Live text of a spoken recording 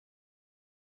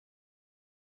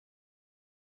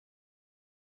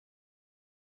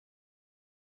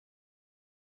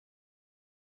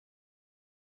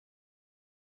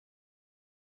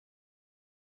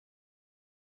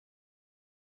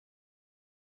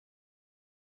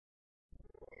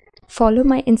Follow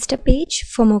my Insta page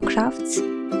for more crafts.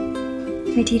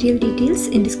 Material details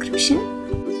in description.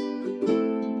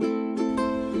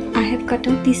 I have cut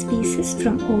out these pieces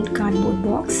from old cardboard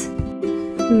box.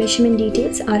 Measurement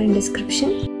details are in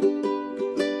description.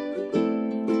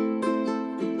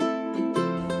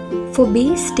 For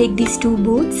base, take these two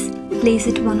boards, place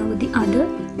it one over the other,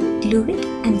 glue it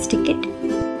and stick it.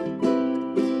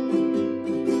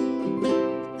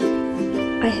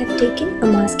 I have taken a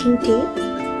masking tape.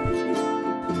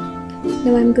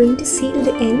 Now I am going to seal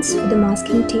the ends with the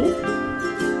masking tape.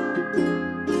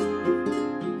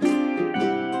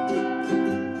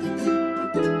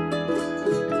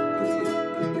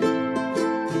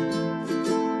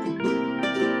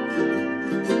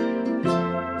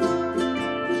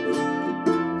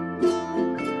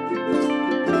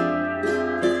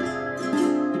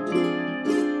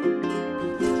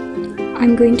 I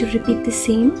am going to repeat the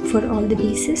same for all the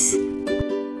pieces.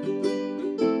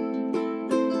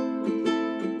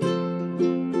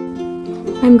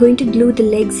 I am going to glue the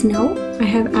legs now. I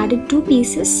have added two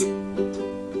pieces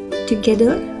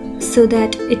together so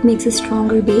that it makes a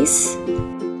stronger base.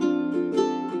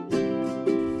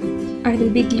 I will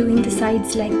be gluing the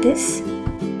sides like this.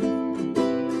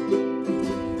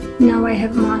 Now I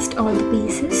have masked all the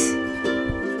pieces.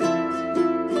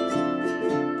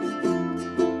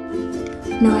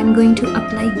 Now I am going to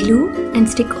apply glue and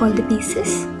stick all the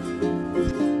pieces.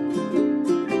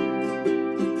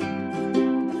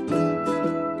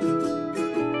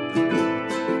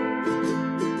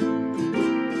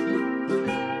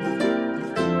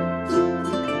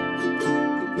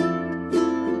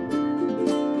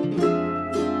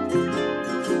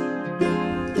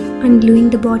 I am gluing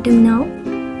the bottom now.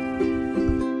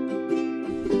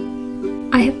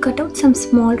 I have cut out some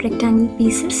small rectangle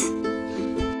pieces.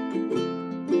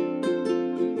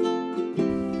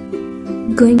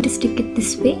 Going to stick it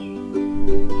this way.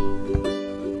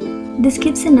 This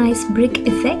gives a nice brick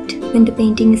effect when the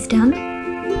painting is done.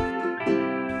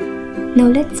 Now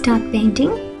let's start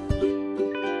painting.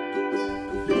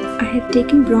 I have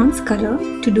taken bronze color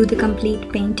to do the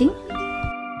complete painting.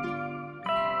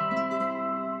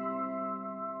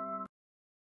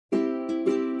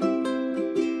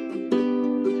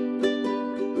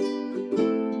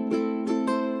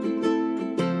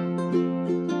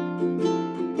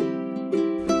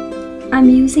 I'm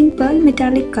using pearl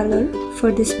metallic color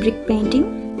for this brick painting.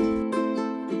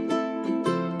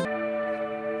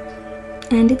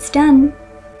 And it's done.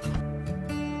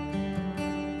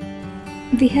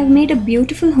 We have made a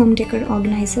beautiful home decor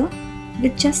organizer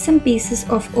with just some pieces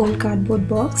of old cardboard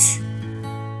box.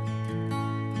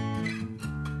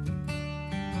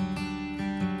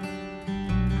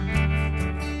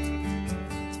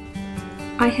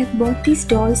 I have bought these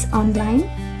dolls online.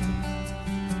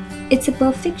 It's a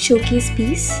perfect showcase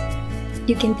piece.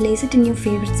 You can place it in your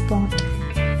favorite spot.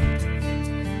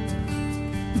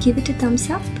 Give it a thumbs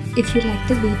up if you like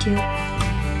the video.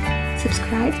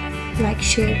 Subscribe, like,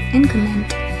 share and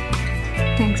comment.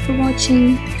 Thanks for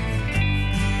watching.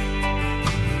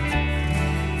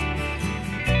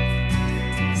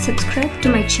 Subscribe to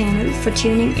my channel for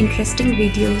tuning interesting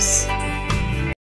videos.